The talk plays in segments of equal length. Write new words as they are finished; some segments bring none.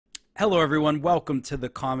Hello everyone, welcome to the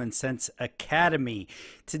Common Sense Academy.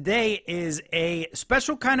 Today is a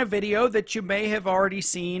special kind of video that you may have already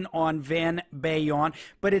seen on BALION,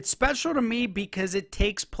 but it's special to me because it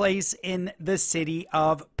takes place in the city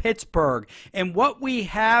of Pittsburgh. And what we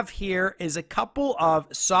have here is a couple of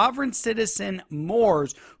sovereign citizen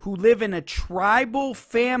Moors who live in a tribal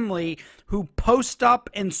family who post up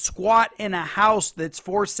and squat in a house that's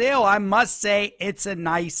for sale. I must say it's a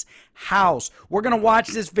nice house. We're going to watch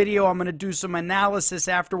this video. I'm going to do some analysis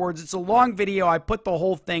afterwards. It's a long video. I put the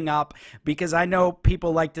whole thing up because I know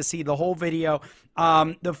people like to see the whole video.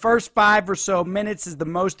 The first 5 or so minutes is the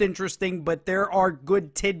most interesting, but there are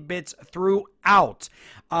good tidbits throughout.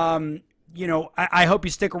 I hope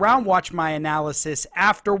you stick around, watch my analysis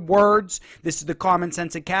afterwards. This is the Common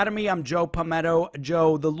Sense Academy. I'm Joe Palmetto,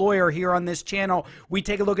 Joe the lawyer here on this channel. We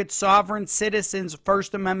take a look at sovereign citizens,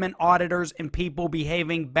 First Amendment auditors, and people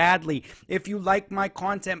behaving badly. If you like my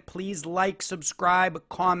content, please like, subscribe,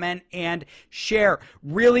 comment, and share.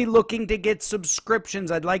 Really looking to get subscriptions.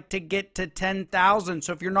 I'd like to get to 10,000.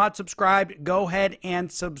 So if you're not subscribed, go ahead and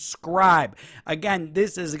subscribe. Again,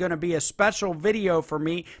 this is going to be a special video for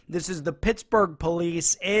me. This is the Pittsburgh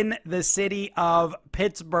police in the city of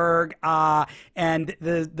Pittsburgh, and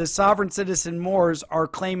the sovereign citizen Moors are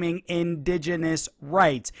claiming indigenous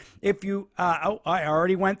rights. If you, I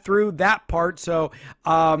already went through that part, so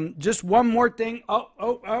just one more thing.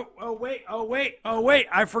 Wait,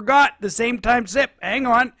 I forgot the same time sip. Hang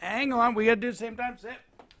on, we gotta do the same time sip.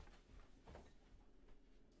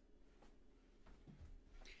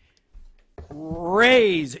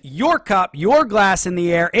 Raise your cup, your glass in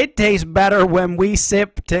the air. It tastes better when we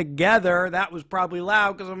sip together. That was probably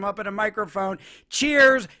loud because I'm up at a microphone.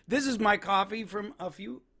 Cheers. This is my coffee from a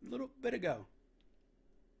little bit ago.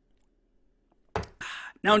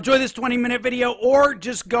 Now enjoy this 20-minute video or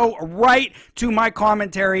just go right to my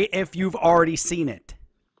commentary if you've already seen it.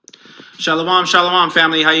 Shalom, shalom,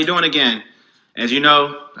 family. How you doing again? As you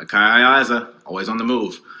know, Akai Aiza, always on the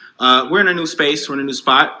move. We're in a new space. We're in a new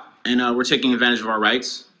spot. And we're taking advantage of our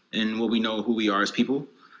rights and what we know who we are as people.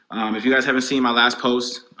 If you guys haven't seen my last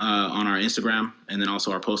post on our Instagram and then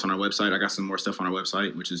also our post on our website, I got some more stuff on our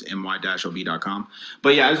website, which is my-ob.com.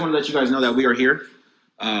 But yeah, I just want to let you guys know that we are here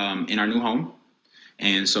in our new home.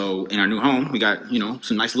 And so in our new home, we got,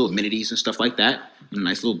 some nice little amenities and stuff like that. A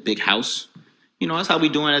nice little big house. That's how we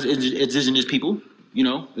doing as indigenous people.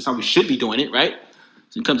 That's how we should be doing it, right?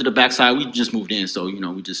 So you come to the backside, we just moved in. So,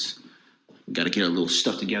 we just... got to get our little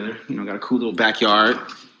stuff together. Got a cool little backyard.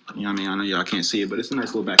 I know y'all can't see it, but it's a nice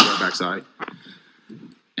little backyard backside.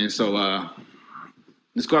 And so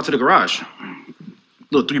let's go out to the garage.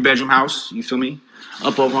 Little 3-bedroom house, you feel me?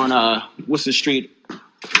 Up over on, what's the street?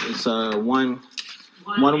 It's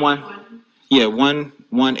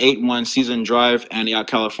 1181 Season Drive, Antioch,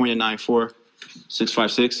 California,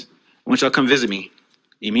 94656. I want y'all to come visit me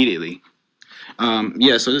immediately.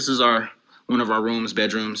 So this is one of our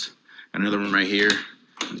bedrooms. Another room right here,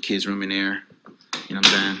 the kids' room in there, what I'm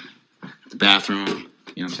saying? The bathroom,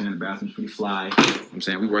 the bathroom's pretty fly,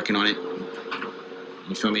 we working on it,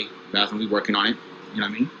 you feel me? Bathroom, we working on it, you know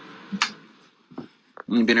what I mean?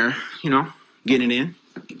 We've been there, getting it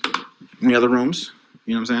in the other rooms,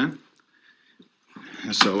 And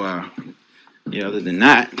so, other than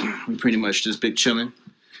that, we pretty much just big chilling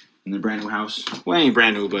in the brand new house. Well, it ain't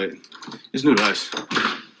brand new, but it's new to us.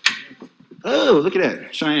 Oh, look at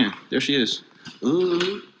that. Cheyenne. There she is.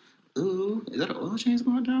 Ooh. Is that an oil change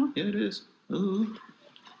going down? Yeah, it is. Ooh.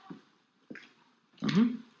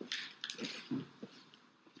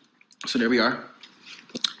 So there we are.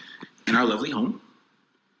 In our lovely home.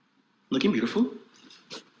 Looking beautiful.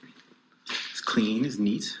 It's clean. It's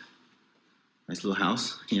neat. Nice little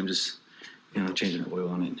house. I'm just, changing the oil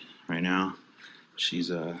on it right now. She's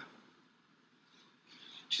acting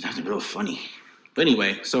real funny. But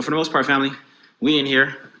anyway, so for the most part, family, we in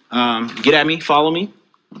here. Get at me, follow me,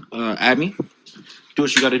 add me, do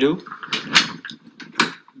what you got to do.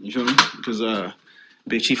 You feel me? Because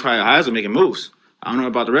Big Chief High Eyes are making moves. I don't know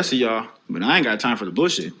about the rest of y'all, but I ain't got time for the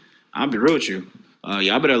bullshit. I'll be real with you.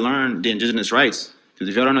 Y'all better learn the indigenous rights. Because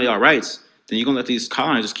if y'all don't know y'all rights, then you're going to let these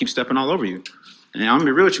colonizers keep stepping all over you. And I'm going to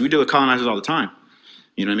be real with you. We deal with colonizers all the time.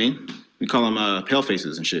 You know what I mean? We call them pale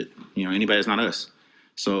faces and shit. Anybody that's not us.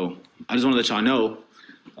 So I just want to let y'all know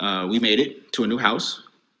we made it to a new house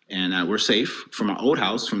and we're safe from our old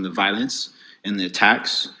house, from the violence and the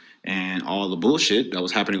attacks and all the bullshit that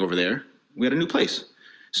was happening over there. We had a new place,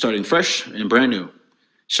 starting fresh and brand new.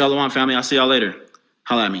 Shalom, family. I'll see y'all later.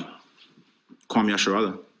 Holla at me. Kwame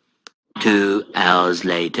Asharala. 2 hours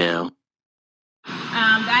later.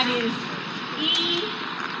 That is E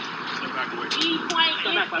point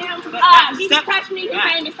He touched me. His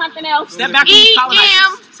name is something else. Step back. E-M-E.E.M-E-J-I-A.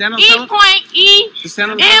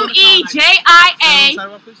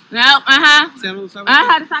 No, the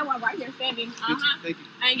sidewalk right here, standing. Thank you.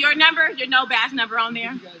 And your number, your no badge number on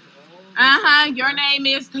there. Your name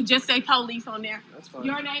is, just say police on there.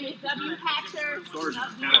 Your name is W. Hatcher.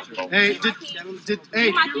 Hey, Give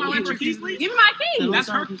me keys, please. Give me my keys.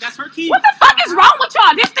 That's her key. What the fuck is wrong with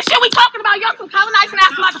y'all? This the shit we talking about. Y'all some colonizing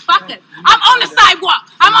ass motherfuckers. I'm on the sidewalk.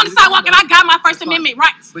 And I got my First Amendment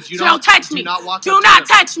rights. But you so don't touch me. Do not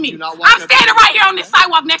touch me. I'm standing right here on this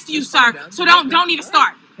sidewalk next to you, sir. So don't even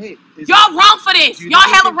start. Hey, y'all wrong for this. Y'all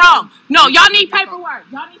hella wrong. No, y'all need paperwork.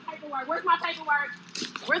 Where's my paperwork?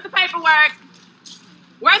 Where's the paperwork?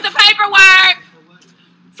 Where's the paperwork?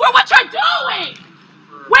 For what you're doing?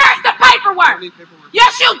 Where's the paperwork?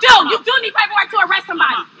 Yes, you do. You do need paperwork to arrest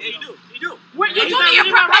somebody. Yeah, you do. You do. You do need your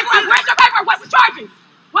paperwork. Where's your paperwork? What's the charges?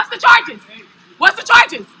 What's the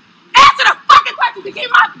charges? Answer the fucking question. Give me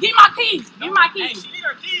my keys. Give me my keys.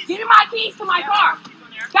 Give me my keys to my car.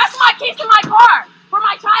 That's my keys to my car for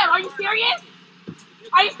my child. Are you serious?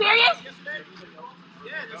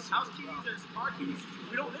 Yeah, there's house keys, there's car keys.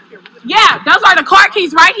 We don't live here. Yeah, those are the car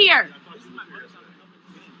keys right here.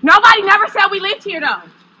 Nobody never said we lived here though.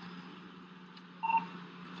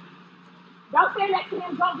 Don't stand next to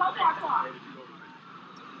him. Go to our car.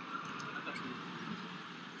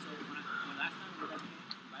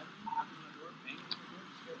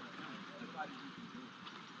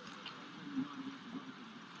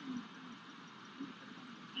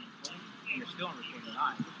 You're still on recording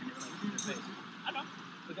eye. And you're like, in your face. I know.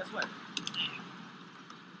 But guess what? You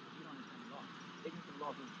don't understand the law. Ignorance of the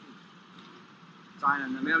law is sign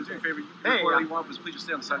and then. Ma'am, do me a favor. You can record all you want, but please just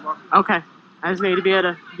stay on the sidewalk. Okay. I just need to be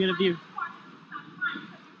able to get a view.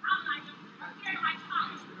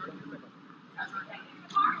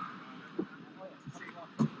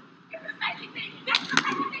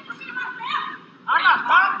 I'm not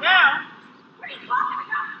calm down. What are you talking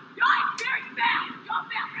about? Y'all is very bad. Y'all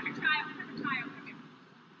bad.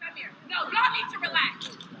 Come here. No, y'all need to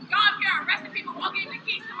relax. Y'all up here arresting people, won't give me the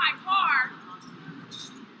keys to my car.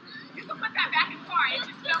 You can put that back in the car. It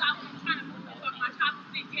just fell out when I'm trying to move it up. My top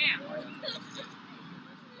will sit down.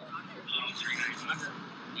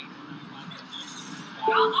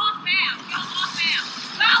 Y'all off now. Go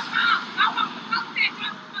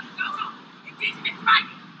home. Indigenous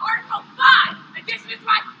rights, Article 5. Indigenous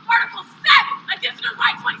rights, Article 7. Indigenous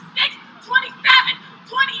rights, 26, 27,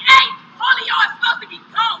 28. All of y'all are supposed to be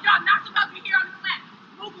gone. Y'all not supposed to be here on this land.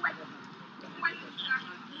 Move away. Move away.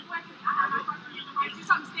 I have my car. You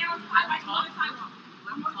something stand on the sidewalk. I'm on the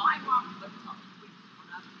sidewalk.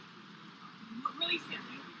 Release him.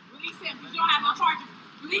 You don't have no charges.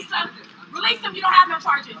 Release him. You don't have no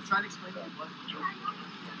charges. I'm trying to explain to you what.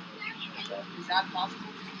 Is that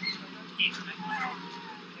possible?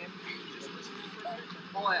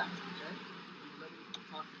 Oh, yeah. Okay. Let me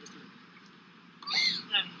talk to this dude.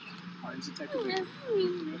 Alright, this is Detective Baker.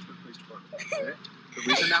 Pittsburgh Police Department. Okay? The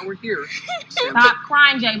reason that we're here Stop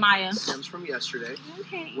crying, J. Maya. stems from yesterday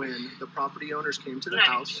when the property owners came to the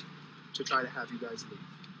house to try to have you guys leave.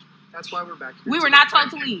 That's why we're back here. We were not told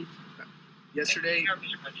to leave. Okay. Yesterday,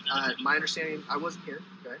 my understanding, I wasn't here,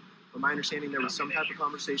 okay? But my understanding there was some type of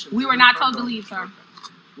conversation. We were not told to leave, sir. Okay.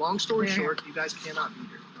 Long story short, you guys cannot be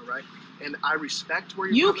here, all right? And I respect where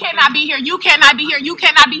you cannot be here. You cannot be here. You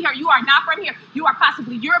cannot be here. You are not from here. You are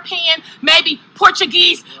possibly European, maybe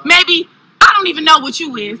Portuguese, maybe I don't even know what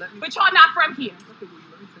you is, but y'all not from here. Okay, will you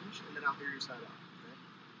let me finish and then I'll hear your side out, okay?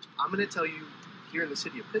 I'm going to tell you here in the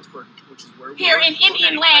city of Pittsburgh, which is where we here work. in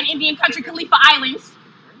Indian land, Indian country, Khalifa Islands.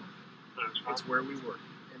 It's where we work.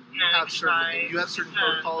 And you have certain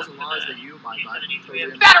protocols and laws that you abide by.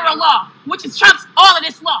 Federal law, which is trumps all of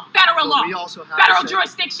this law. Federal law. We also have federal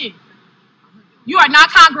jurisdiction. You are not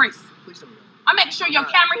Congress. Please don't. I'm making sure your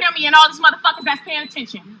camera hear me and all these motherfuckers that's paying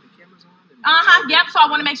attention. Yeah, the camera's on. Yep, so I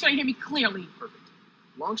want to make sure you hear me clearly. Perfect.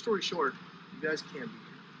 Long story short, you guys can be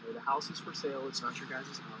here. The house is for sale. It's not your guys'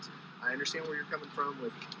 house. I understand where you're coming from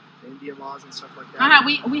with Indian laws and stuff like that.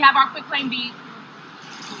 We have our quick claim deed.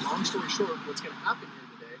 Long story short, what's going to happen here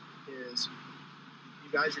today is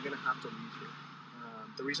you guys are going to have to leave here.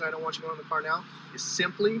 The reason I don't want you going in the car now is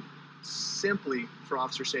simply for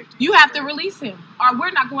officer safety. You have to release him, or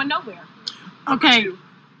we're not going nowhere. Okay,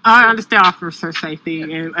 I understand officer safety,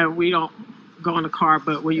 and we don't. go in the car,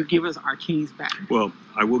 but will you give us our keys back? Well,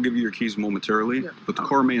 I will give you your keys momentarily, but the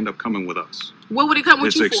car may end up coming with us. What would it come with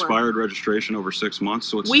It's you expired registration over 6 months,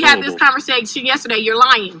 so it's for? We had this conversation yesterday. You're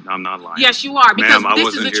lying. I'm not lying. Yes, you are, because Ma'am, I this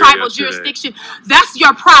wasn't is a here tribal yesterday. jurisdiction. That's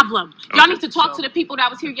your problem. Y'all Okay. need to talk to the people that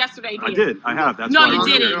was here yesterday. I did. I have. That's No, why you I'm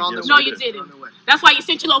here. didn't. Yes, No, I you did. didn't. That's why you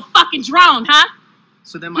sent your little fucking drone, huh?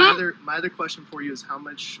 So then my other question for you is, how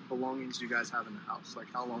much belongings do you guys have in the house? Like,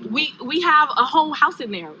 how long? We have a whole house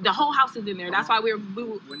in there. The whole house is in there. That's why we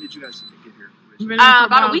When did you guys get here?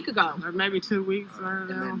 about a week ago. Or maybe 2 weeks. And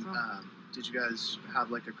then, did you guys have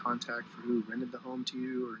like a contact for who rented the home to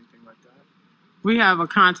you or anything like that? We have a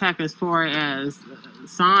contact as far as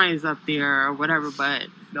signs up there or whatever, but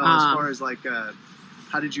No, as far as like,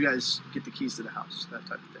 how did you guys get the keys to the house? That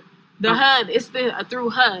type of thing. The HUD, it's through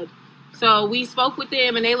HUD. So we spoke with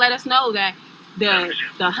them, and they let us know that the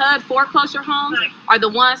HUD foreclosure homes are the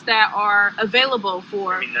ones that are available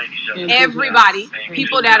for everybody.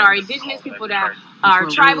 People that are indigenous, people that are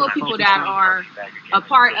tribal, people that are a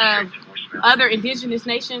part of other indigenous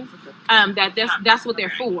nations. That's what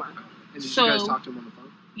they're for. And did So- you guys talk to him on the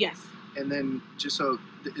phone? Yes, And then, just so,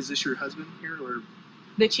 is this your husband here or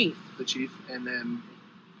the chief. the chief? And then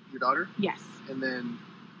your daughter? Yes. And then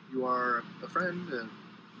you are a friend? no,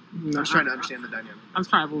 I'm just trying to understand the dynamic. I'm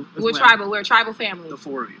tribal. as We're well. tribal. We're a tribal family. The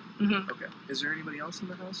four of you. hmm Okay. Is there anybody else in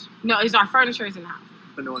the house? No, it's our furniture is in the house.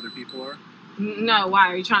 But no other people are? No, why?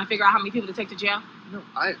 Are you trying to figure out how many people to take to jail? No,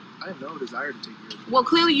 I have no desire to take you. Well,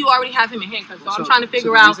 clearly you already have him in handcuffs. So, I'm So- trying to so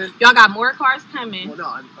figure the out. reason- Y'all got more cars coming. Well, no,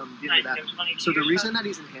 I'm getting to that. So the reason that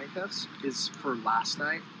he's in handcuffs is for last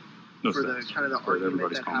night, No, for the thanks. kind of the Right, argument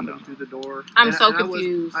everybody's that calm happened down. through the door. I'm And- so and I was-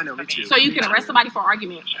 confused. I know, me too. So you Me can too. arrest somebody for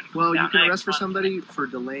argument. Well, you can arrest for somebody for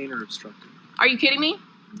delaying or obstructing. Are you kidding me?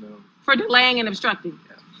 No. For delaying and obstructing.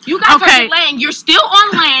 Yeah. You guys Okay. are delaying. You're still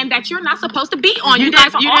on land that you're not supposed to be on. You,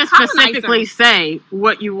 guys are you all didn't specifically colonizers. say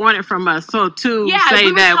what you wanted from us, so to Yeah, say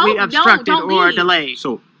we were that we told, obstructed don't or leave. delayed.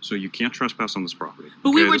 So you can't trespass on this property. But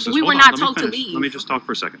we were This is- we were hold on, not let me told to finish. leave. Let me just talk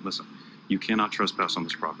for a second. Listen, you cannot trespass on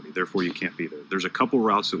this property. Therefore, you can't be there. There's a couple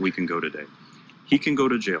routes that we can go today. He can go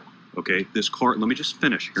to jail. Okay, this car. Let me just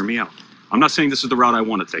finish. Hear me out. I'm not saying this is the route I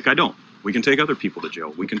want to take. I don't. We can take other people to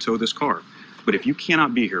jail. We can tow this car. But if you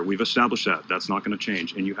cannot be here, we've established that. That's not going to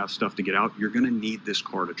change. And you have stuff to get out. You're going to need this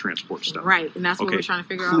car to transport stuff. Right, and that's what Okay, we're trying to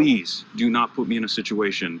figure out. Please do not put me in a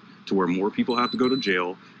situation to where more people have to go to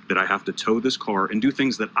jail, that I have to tow this car and do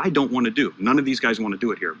things that I don't want to do. None of these guys want to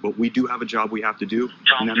do it here, but we do have a job we have to do,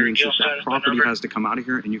 and that means that property has to come out of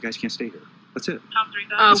here, and you guys can't stay here. That's it.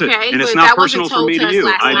 That's it. Okay, And it's but not that wasn't personal for told me to to us you.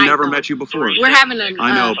 last I've night, never though. met you before. We're having a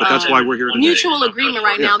I know, but that's why we're here today. mutual agreement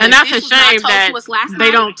right now. And that that's a this was not shame told that to us last they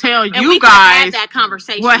night, don't tell and you we could've had guys that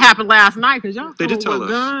conversation. what happened last night, because y'all They did cool tell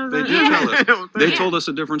with us. guns They and- did tell us. They Yeah. told us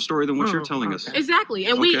a different story than what you're Oh, telling us. okay. Exactly,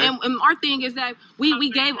 and we Okay. and our thing is that we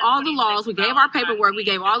gave all the laws, we gave our paperwork, we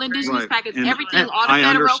gave all indigenous Right. packets, And everything, all the I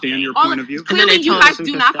federal. understand your all point of- of view. And then Clearly, they you told guys us we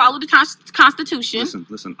do could not stop. follow the Constitution,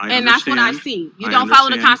 Listen. I and that's what I understand. see. You I don't follow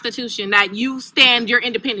the understand. Constitution that you stand your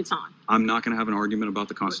independence on. I'm not going to have an argument about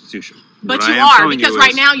the Constitution. But What you I am are, telling because you right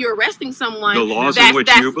is now you're arresting someone. the laws in which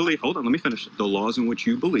you believe. Hold on, let me finish. The laws in which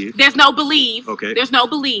you believe There's no believe. Okay. There's no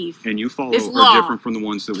believe. and you follow It's are law. different from the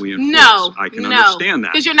ones that we enforce. No, I can understand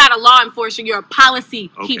that. because you're not a law enforcer. You're a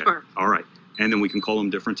policy Okay. keeper. All right. And then we can call them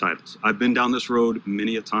different titles. I've been down this road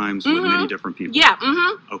many a times with many different people. Yeah.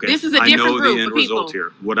 Mm-hmm. Okay. This is a I different know group the end of people. result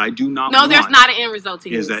here. What I do not No, want there's not an end result to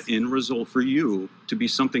is this. that end result for you to be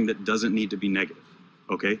something that doesn't need to be negative.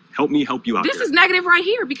 Okay? Help me help you out This here. is negative right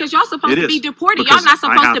here because y'all supposed It to be is, deported. because Y'all not I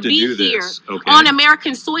supposed have to to be do here this, okay? on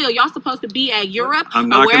American soil. Y'all supposed to be at Europe I'm or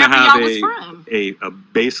not going to wherever have y'all was from. a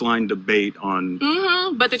baseline debate on.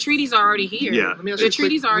 Mm-hmm. But the treaties are already here. Yeah. Let me ask The you a quick-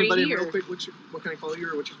 treaties are already buddy, here. Real quick, what can I call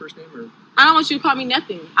you, or what's your first name? Or I don't want you to call me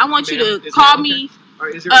nothing. I want you Ma'am, to is call that me all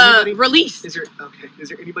right, is there anybody? released. Is there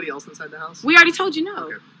anybody else inside the house? We already told you no.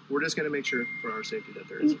 Okay, we're just gonna make sure for our safety that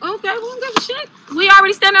there is. Okay, we don't give a shit. We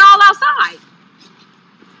already standing all outside.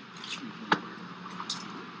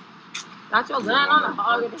 Got your gun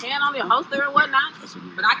on the hand on your holster and whatnot,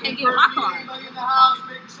 but I can't get in my car. Anybody in the house,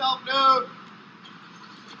 make yourself known.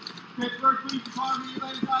 Pittsburgh Police Department,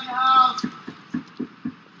 anybody inside the house?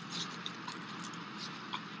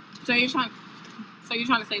 So you're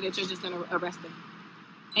trying to say that you're just gonna arrest him,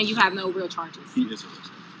 and you have no real charges. He is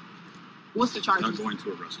arrested. What's the I'm charges? not going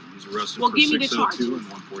to arrest him. He's arrested Well, for give me the 602 charges.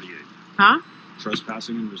 and 148. Huh?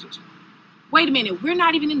 Trespassing and resisting. Wait a minute, we're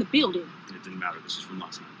not even in the building. It didn't matter. This is from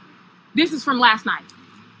last night. This is from last night.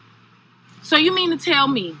 So you mean to tell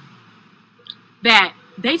me that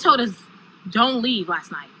they told us don't leave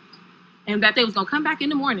last night and that they was gonna come back in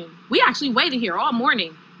the morning? We actually waited here all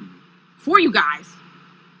morning for you guys.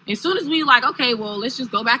 As soon as we like, okay, well, let's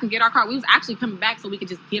just go back and get our car. We was actually coming back so we could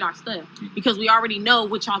just get our stuff because we already know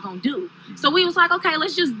what y'all gonna do. So we was like, okay,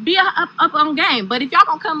 let's just be up on game. But if y'all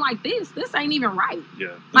gonna come like this ain't even right.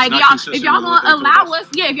 Yeah. Like y'all, if y'all gonna allow us,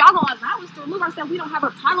 if y'all gonna allow us to remove ourselves, we don't have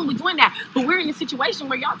a problem with doing that. But we're in a situation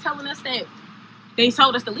where y'all telling us that they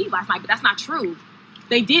told us to leave last night, but that's not true.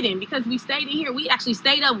 They didn't, because we stayed in here. We actually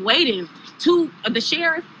stayed up waiting to the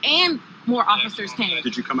sheriff and more officers came.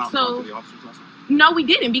 Did you come out and talk to the officers last night? No, we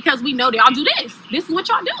didn't, because we know they all do this. This is what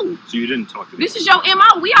y'all do. So you didn't talk to them? This is your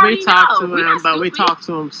MO. We already talked know. to him, but we talked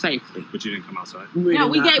to him safely. But you didn't come outside? No,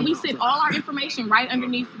 we sent all our information right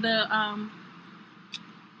underneath the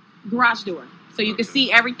garage door, so you can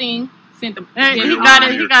see everything. Sent them. And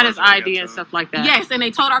he got his ID and stuff like that. Yes, and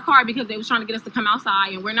they towed our car because they was trying to get us to come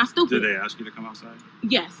outside, and we're not stupid. Did they ask you to come outside?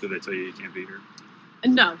 Yes. Did they tell you can't be here?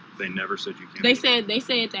 No. They never said you can't.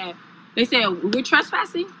 They said we're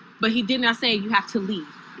trespassing, but he did not say you have to leave.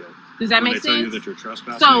 Yeah. Does that When make they tell you sense? that you're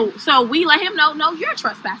trespassing. So we let him know, no, you're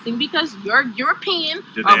trespassing because you're European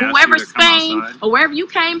Did or they ask whoever, you to come Spain outside? or wherever you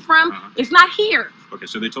came from. It's not here. Okay,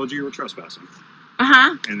 so they told you were trespassing.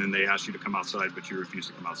 And then they asked you to come outside, but you refused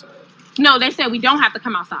to come outside. No, they said we don't have to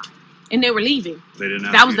come outside, and they were leaving. They didn't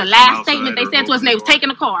ask That was you the to come last statement they outside said or to us, and they was open the door? taking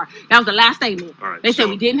the car. That was the last statement. All right, They said so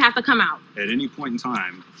we didn't have to come out. At any point in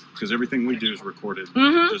time, because everything we do is recorded,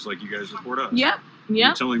 just like you guys report us. Yep.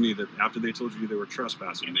 You're telling me that after they told you they were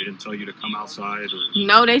trespassing, they didn't tell you to come outside? Or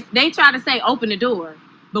No, they tried to say open the door.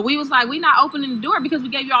 But we was like, we're not opening the door because we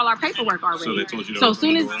gave you all our paperwork already. So they told you to So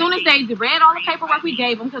open the door? soon as they read all the paperwork we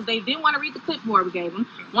gave them, because they didn't want to read the clipboard we gave them,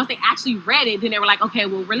 once they actually read it, then they were like, okay,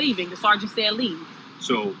 well, we're leaving. The sergeant said leave.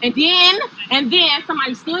 So And then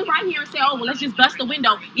somebody stood right here and said, oh, well, let's just bust the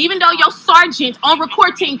window. Even though your sergeant on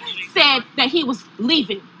recording said that he was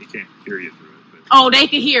leaving. he can't hear you through it. Oh, they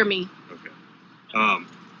could hear me. Okay.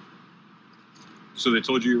 So they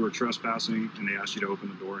told you were trespassing, and they asked you to open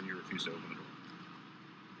the door, and you refused to open the door.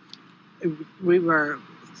 We were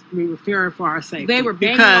fearing for our safety. They were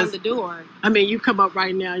banging on the door. I mean, you come up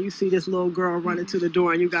right now, you see this little girl running to the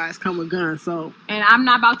door, and you guys come with guns. So, and I'm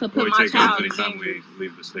not about to put my take child guns in anytime danger. we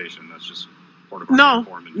leave the station. That's just part of our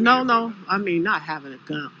uniform. And no. I mean, not having a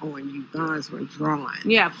gun on you. Guns were drawn.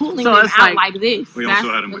 Yeah, pulling So them it's out like- like this. We That's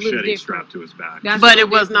also had a little machete different. strapped to his back. That's But a it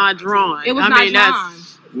little was not drawn. It was I not mean, drawn.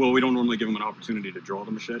 Well, we don't normally give him an opportunity to draw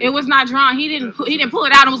the machete. It was not drawn. He didn't pull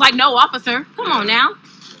it out and was like, no, officer. Come on now.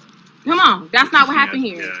 Come on. That's not what happened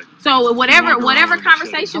here. Yeah. So whatever Walk around with a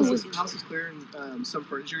conversation House was. is clear and some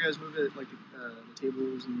furniture. You guys moved it, like the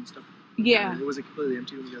tables and stuff. Yeah. It wasn't completely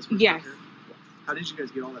empty when you guys first Yes. got here. How did you guys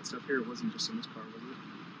get all that stuff here? It wasn't just in this car, was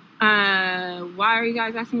it? Why are you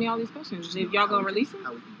guys asking me all these questions? If y'all gonna release them?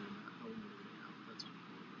 How we can do that? How we can do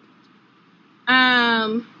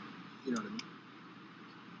it now? That's You know what I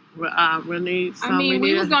mean. We need some. I mean,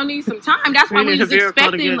 we was gonna need some time. That's why we was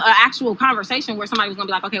expecting an actual conversation where somebody was gonna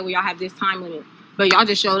be like, okay, well, y'all have this time limit. But y'all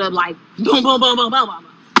just showed up like, boom, boom, boom, boom, boom, boom.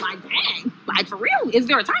 Like, dang. Like, for real? Is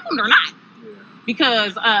there a time limit or not? Yeah.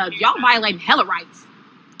 Because y'all violating hella rights.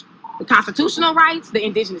 The constitutional rights, the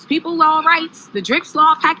indigenous people law rights, the DRIPS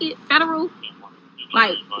law packet, federal.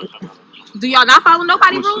 Like, do y'all not follow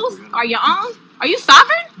nobody rules? Are you on? Are you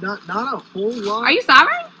sovereign? Not a whole lot. Are you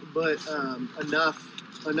sovereign? But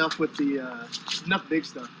enough with the enough big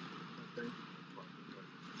stuff.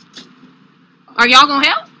 Are y'all gonna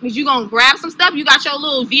help? Is you gonna grab some stuff? You got your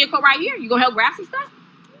little vehicle right here. You gonna help grab some stuff?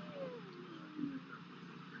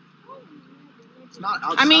 It's not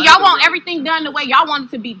I mean, y'all want everything done the way y'all want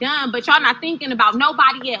it to be done, but y'all not thinking about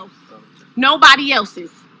nobody else. Nobody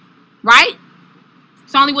else's. Right?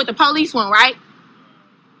 It's only what the police want, right?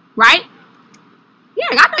 Right? Yeah,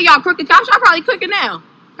 I know y'all crooked cops. Y'all probably crooked now.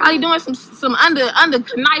 Probably doing some under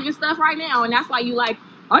conniving stuff right now, and that's why you like,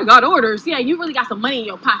 I got orders. Yeah, you really got some money in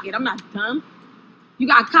your pocket. I'm not dumb. You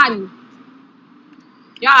got cotton.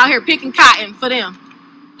 Y'all out here picking cotton for them.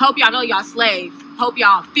 Hope y'all know y'all slaves. Hope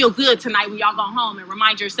y'all feel good tonight when y'all go home and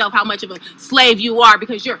remind yourself how much of a slave you are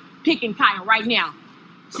because you're picking cotton right now.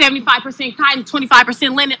 75% cotton,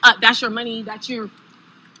 25% linen. That's your money. That's your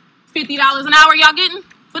 $50 an hour y'all getting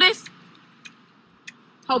for this.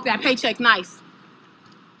 Hope that paycheck nice.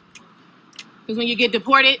 Because when you get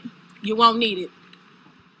deported, you won't need it.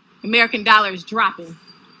 American dollar is dropping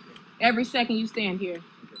every second you stand here.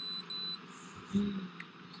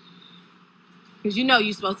 Because you know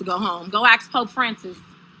you're supposed to go home. Go ask Pope Francis.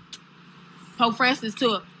 Pope Francis,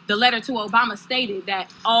 the letter to Obama stated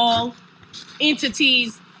that all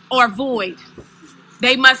entities are void.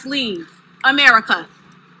 They must leave America.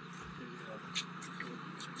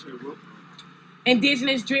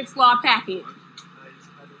 Indigenous DRIPS law packet.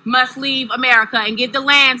 must leave America and give the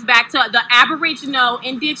lands back to the Aboriginal,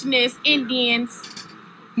 Indigenous, Indians,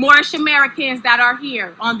 Moorish Americans that are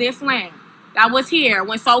here on this land. That was here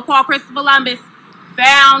when so-called Christopher Columbus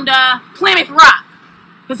found Plymouth Rock,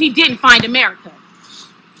 because he didn't find America.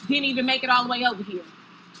 Didn't even make it all the way over here.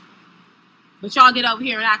 But y'all get over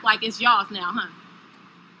here and act like it's y'all's now, huh?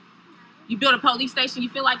 You build a police station, you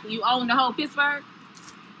feel like you own the whole Pittsburgh? Is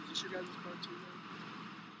this your guys' car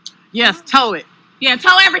too? Yes, tow it. Yeah,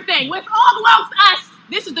 tow everything. It all belongs to us.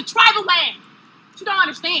 This is the tribal land. You don't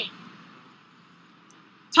understand.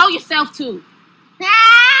 Tow yourself too.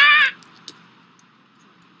 Ah!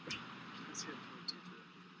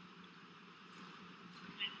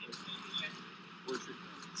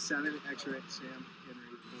 7 X-ray Sam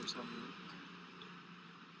Henry 471.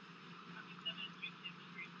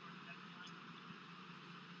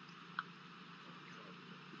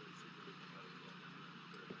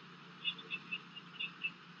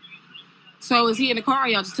 So is he in the car or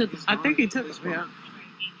y'all just took him? I think he took it. Yeah.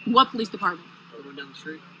 What police department? The one down the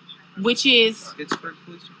street. Which is? Pittsburgh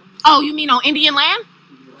Police Department. Oh, you mean on Indian land?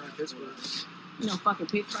 Pittsburgh. You know, fucking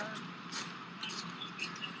Pittsburgh.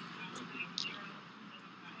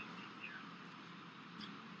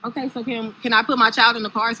 Okay, so can I put my child in the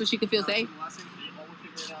car so she can feel safe? The last thing, all we're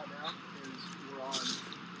figuring out now is we're on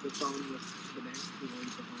the phone with the name who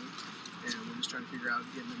owns the home, and we're just trying to figure out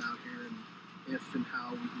getting them out here and if and how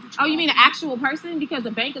we can get. Oh, you mean an actual person? Because the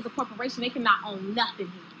bank is a corporation, they cannot own nothing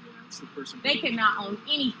here. Yeah, it's the person. They cannot own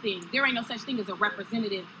anything. There ain't no such thing as a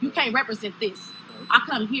representative. You can't represent this. I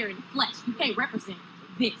come here in the flesh. You can't represent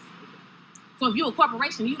this. So if you're a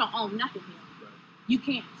corporation, you don't own nothing here. You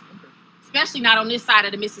can't. Especially not on this side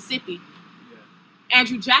of the Mississippi. Yeah.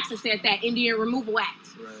 Andrew Jackson said that Indian Removal Act.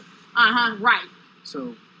 Right. Right.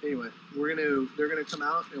 So anyway, they're gonna come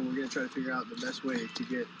out and we're gonna try to figure out the best way to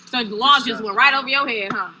get. So the law just went right over your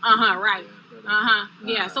head, huh? Right. Yeah,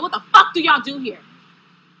 Yeah. So what the fuck do y'all do here?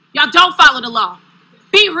 Y'all don't follow the law.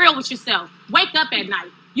 Be real with yourself. Wake up at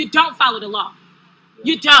night. You don't follow the law.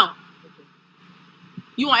 You don't.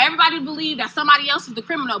 You want everybody to believe that somebody else is the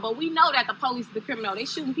criminal, but we know that the police is the criminal. They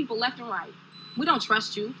shooting people left and right. We don't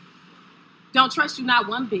trust you. Don't trust you not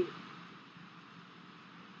one bit.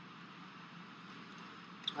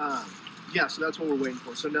 Yeah, so that's what we're waiting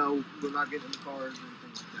for. So no, we're not getting in the cars or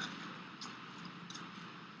anything like that.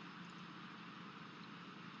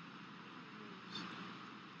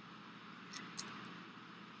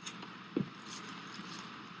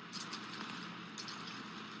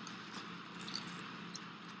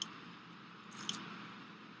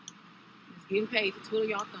 Getting paid to twiddle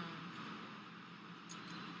y'all thumbs.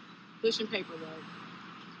 Pushing paperwork.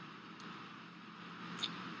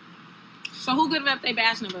 So who good up their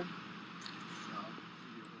badge number?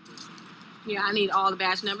 Yeah, I need all the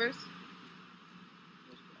badge numbers.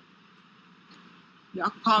 Y'all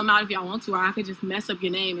can call them out if y'all want to, or I could just mess up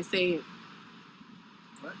your name and say it.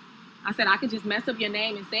 What? I said I could just mess up your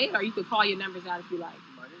name and say it, or you could call your numbers out if you like.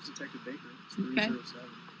 My name's Detective Baker. It's Okay. 307.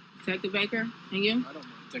 Detective Baker, and you? I don't know.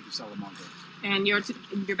 Detective Salamanca. And your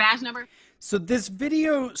badge number? So this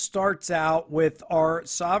video starts out with our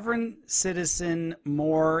sovereign citizen,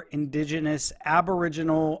 Moor, indigenous,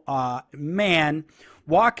 aboriginal man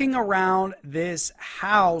walking around this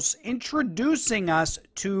house, introducing us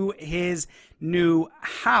to his new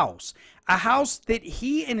house. A house that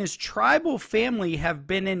he and his tribal family have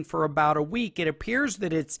been in for about a week. It appears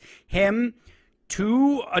that it's him,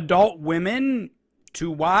 2 adult women, 2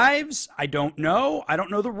 wives, I don't know. I don't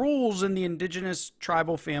know the rules in the indigenous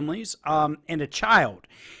tribal families, and a child.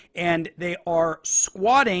 And they are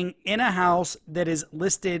squatting in a house that is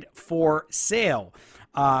listed for sale.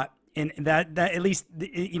 And that at least,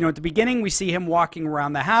 you know, at the beginning, we see him walking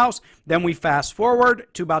around the house. Then we fast forward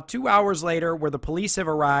to about 2 hours later where the police have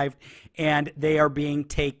arrived and they are being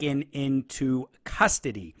taken into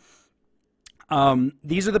custody.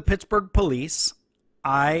 These are the Pittsburgh police.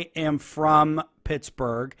 I am from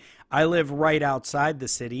Pittsburgh. I live right outside the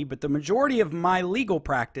city, but the majority of my legal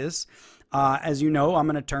practice, as you know, I'm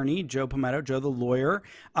an attorney, Joe Pometto, Joe the lawyer,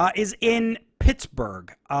 is in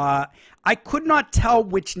Pittsburgh. I could not tell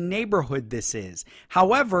which neighborhood this is.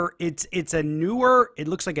 However, it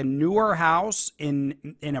looks like a newer house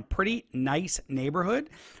in a pretty nice neighborhood.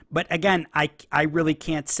 But again, I really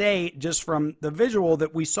can't say just from the visual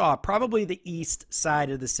that we saw, probably the east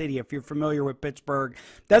side of the city. If you're familiar with Pittsburgh,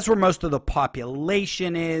 that's where most of the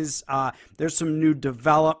population is. There's some new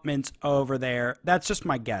developments over there. That's just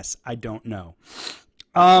my guess. I don't know.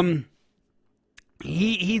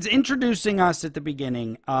 He's introducing us at the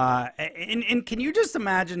beginning, and can you just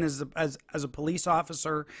imagine as a police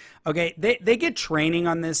officer? Okay, they get training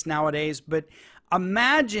on this nowadays, but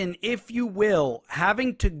imagine, if you will,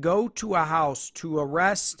 having to go to a house to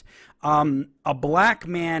arrest a black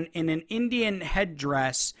man in an Indian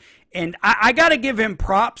headdress. And I got to give him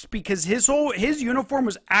props because his uniform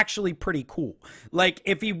was actually pretty cool. Like,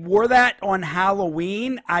 if he wore that on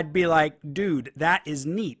Halloween, I'd be like, dude, that is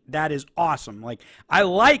neat. That is awesome. Like, I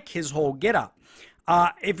like his whole getup.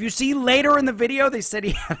 If you see later in the video, they said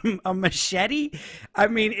he had a machete. I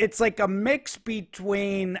mean, it's like a mix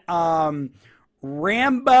between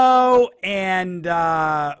Rambo and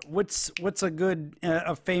what's a good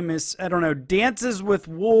a famous, I don't know, Dances with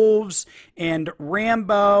Wolves and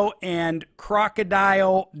Rambo and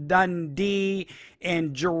Crocodile Dundee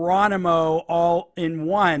and Geronimo all in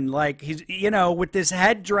one. Like, he's, you know, with this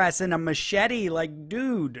headdress and a machete. Like,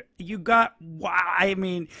 dude, you got, I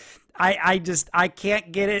mean, I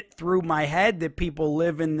can't get it through my head that people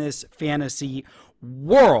live in this fantasy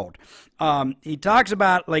world. He talks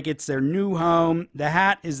about, like, it's their new home. The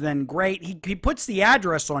hat is then great. He puts the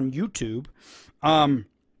address on YouTube.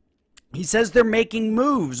 He says they're making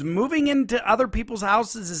moves. Moving into other people's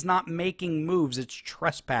houses is not making moves. It's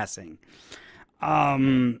trespassing.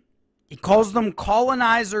 He calls them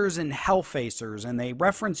colonizers and hellfacers, and they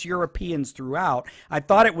reference Europeans throughout. I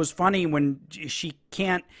thought it was funny when she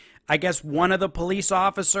can't, I guess one of the police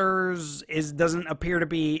officers doesn't appear to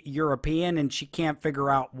be European, and she can't figure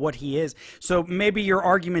out what he is. So maybe your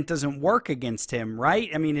argument doesn't work against him, right?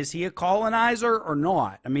 I mean, is he a colonizer or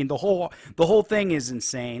not? I mean, the whole thing is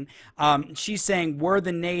insane. She's saying we're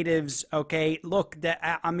the natives. Okay, look,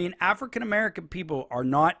 I mean, African American people are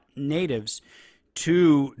not natives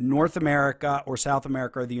to North America or South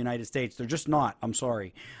America or the United States. They're just not. I'm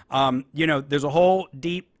sorry. You know, there's a whole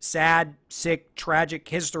deep, sad, sick, tragic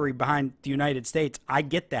history behind the United States. I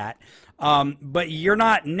get that. But you're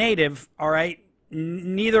not native, all right?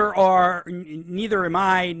 Neither am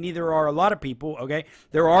I, neither are a lot of people, okay?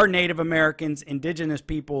 There are Native Americans, indigenous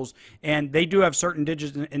peoples, and they do have certain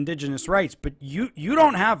indigenous rights, but you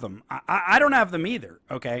don't have them. I don't have them either,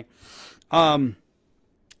 okay?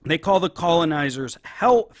 They call the colonizers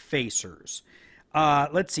hellfacers.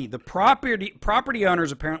 Let's see. The property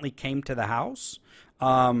owners apparently came to the house.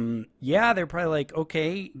 Yeah, they're probably like,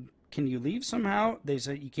 okay, can you leave somehow? They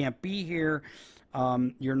said, you can't be here.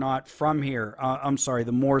 You're not from here. I'm sorry,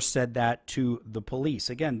 the Moors said that to the police.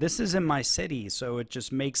 Again, this is in my city, so it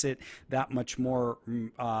just makes it that much more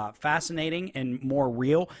fascinating and more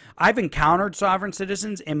real. I've encountered sovereign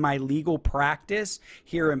citizens in my legal practice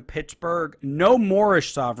here in Pittsburgh. No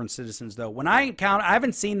Moorish sovereign citizens, though. When I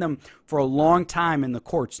haven't seen them for a long time in the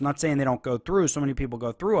courts. Not saying they don't go through. So many people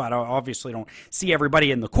go through. I obviously don't see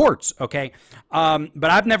everybody in the courts, okay? But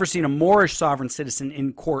I've never seen a Moorish sovereign citizen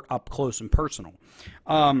in court up close and personal.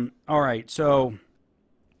 All right, so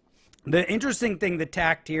the interesting thing, the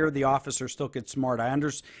tact here, the officer still gets smart. I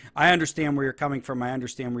understand where you're coming from. I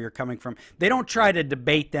understand where you're coming from. They don't try to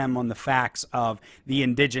debate them on the facts of the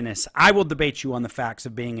indigenous. I will debate you on the facts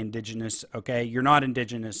of being indigenous, okay? You're not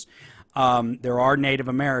indigenous. There are Native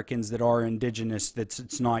Americans that are indigenous.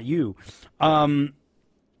 It's not you.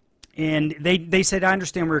 And they said, I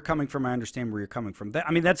understand where you're coming from. I understand where you're coming from.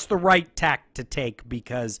 I mean, that's the right tact to take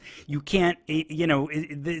because you can't, you know,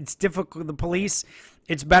 it's difficult. The police,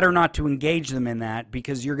 it's better not to engage them in that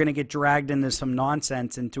because you're going to get dragged into some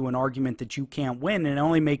nonsense, into an argument that you can't win, and it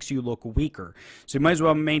only makes you look weaker. So you might as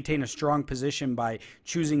well maintain a strong position by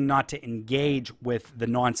choosing not to engage with the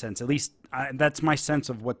nonsense. At least that's my sense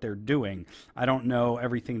of what they're doing. I don't know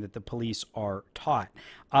everything that the police are taught.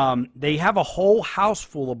 They have a whole house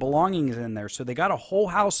full of belongings in there. So they got a whole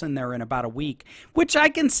house in there in about a week, which I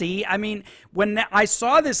can see. I mean, when I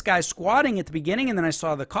saw this guy squatting at the beginning and then I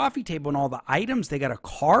saw the coffee table and all the items, they got a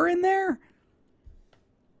car in there?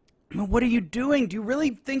 I mean, what are you doing? Do you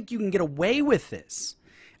really think you can get away with this?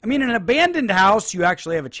 I mean, an abandoned house, you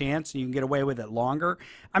actually have a chance and you can get away with it longer.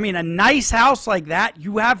 I mean, a nice house like that,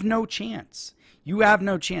 you have no chance. You have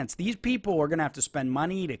no chance. These people are going to have to spend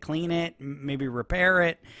money to clean it, maybe repair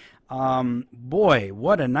it. Boy,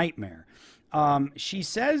 what a nightmare. She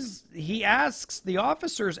says, the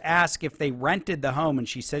officers ask if they rented the home, and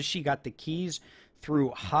she says she got the keys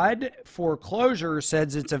through HUD. Foreclosure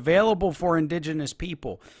says it's available for indigenous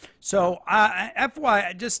people. So,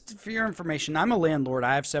 FYI, just for your information, I'm a landlord.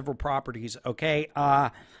 I have several properties, okay?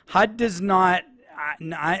 HUD does not...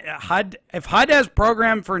 if HUD has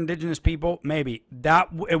program for indigenous people, maybe.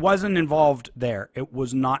 It wasn't involved there. It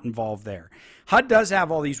was not involved there. HUD does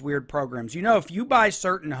have all these weird programs. You know, if you buy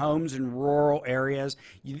certain homes in rural areas,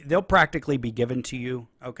 they'll practically be given to you,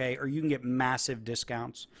 okay? Or you can get massive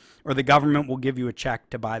discounts. Or the government will give you a check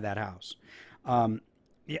to buy that house.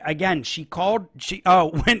 again, she called,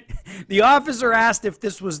 when the officer asked if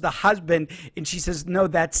this was the husband, and she says, no,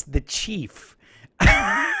 that's the chief.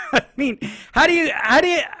 I mean, how do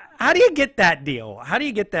you get that deal? How do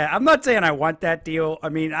you get that? I'm not saying I want that deal. I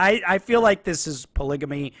mean, I feel like this is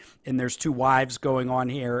polygamy and there's 2 wives going on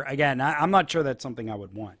here. Again, I'm not sure that's something I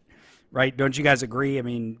would want. Right? Don't you guys agree? I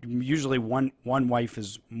mean, usually one wife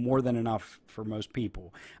is more than enough for most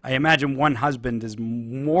people. I imagine one husband is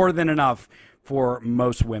more than enough for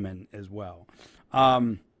most women as well.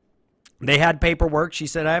 They had paperwork. She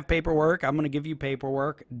said, I have paperwork. I'm going to give you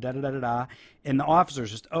paperwork. Da-da-da-da-da. And the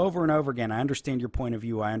officers just over and over again, I understand your point of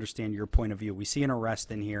view. I understand your point of view. We see an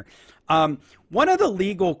arrest in here. One of the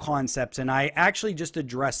legal concepts, and I actually just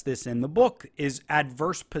addressed this in the book, is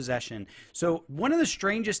adverse possession. So one of the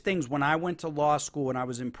strangest things when I went to law school and I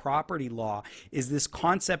was in property law is this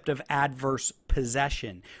concept of adverse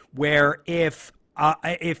possession, where if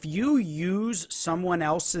you use someone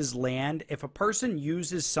else's land, if a person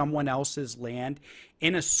uses someone else's land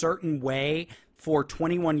in a certain way for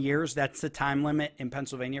 21 years, that's the time limit in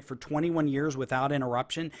Pennsylvania, for 21 years without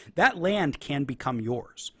interruption, that land can become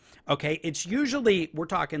yours. Okay, it's usually, we're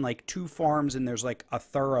talking like 2 farms and there's like a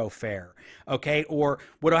thoroughfare. Okay, or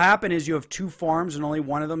what'll happen is you have 2 farms and only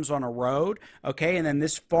one of them's on a road. Okay, and then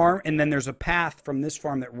this farm, and then there's a path from this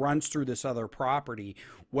farm that runs through this other property.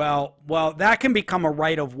 Well, that can become a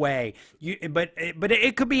right of way. But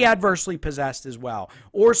it could be adversely possessed as well.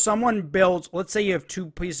 Or someone builds, let's say you have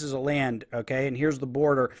 2 pieces of land, okay, and here's the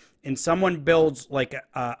border, and someone builds like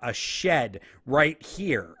a shed right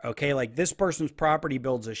here, okay, like this person's property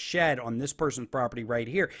builds a shed on this person's property right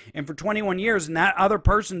here, and for 21 years, and that other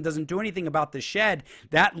person doesn't do anything about the shed,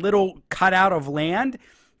 that little cutout of land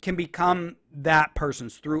can become that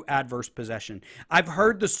person's through adverse possession. I've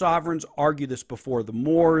heard the sovereigns argue this before, the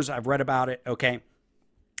Moors, I've read about it, okay?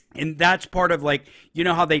 And that's part of, like, you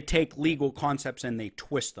know how they take legal concepts and they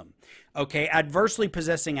twist them. Okay, adversely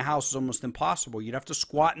possessing a house is almost impossible. You'd have to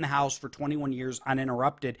squat in the house for 21 years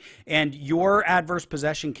uninterrupted, and your adverse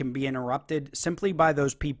possession can be interrupted simply by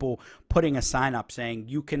those people putting a sign up saying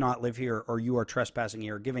you cannot live here or you are trespassing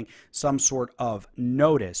here, or giving some sort of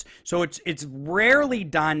notice. So it's rarely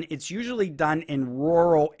done. It's usually done in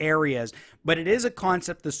rural areas, but it is a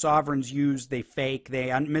concept the sovereigns use. They fake,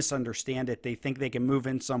 they misunderstand it. They think they can move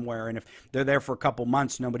in somewhere, and if they're there for a couple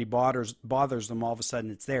months, nobody bothers them, all of a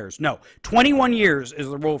sudden it's theirs. No, 21 years is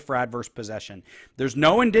the rule for adverse possession. There's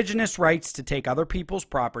no indigenous rights to take other people's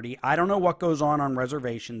property. I don't know what goes on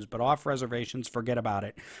reservations, but off reservations, forget about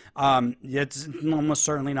it. It's almost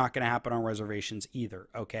certainly not going to happen on reservations either,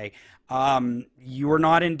 okay? You are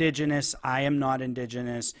not indigenous. I am not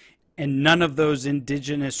indigenous. And none of those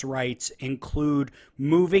indigenous rights include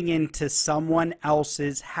moving into someone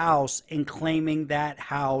else's house and claiming that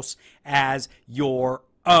house as your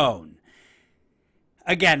own.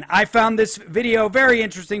 Again, I found this video very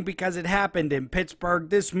interesting because it happened in Pittsburgh.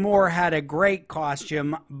 This Moor had a great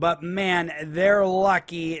costume, but man, they're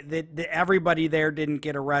lucky that everybody there didn't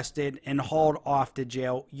get arrested and hauled off to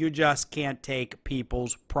jail. You just can't take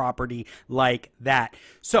people's property like that.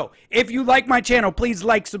 So, if you like my channel, please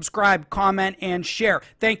like, subscribe, comment, and share.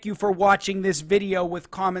 Thank you for watching this video with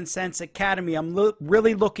Common Sense Academy. I'm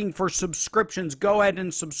really looking for subscriptions. Go ahead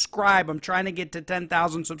and subscribe. I'm trying to get to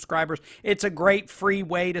 10,000 subscribers. It's a great free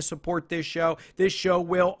way to support this show. This show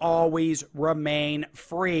will always remain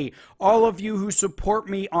free. All of you who support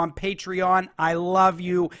me on Patreon, I love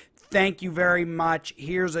you. Thank you very much.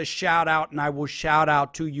 Here's a shout out, and I will shout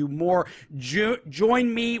out to you more.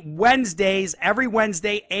 Join me Wednesdays, every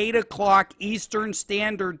Wednesday, 8 o'clock Eastern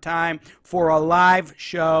Standard Time for a live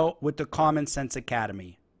show with the Common Sense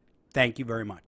Academy. Thank you very much.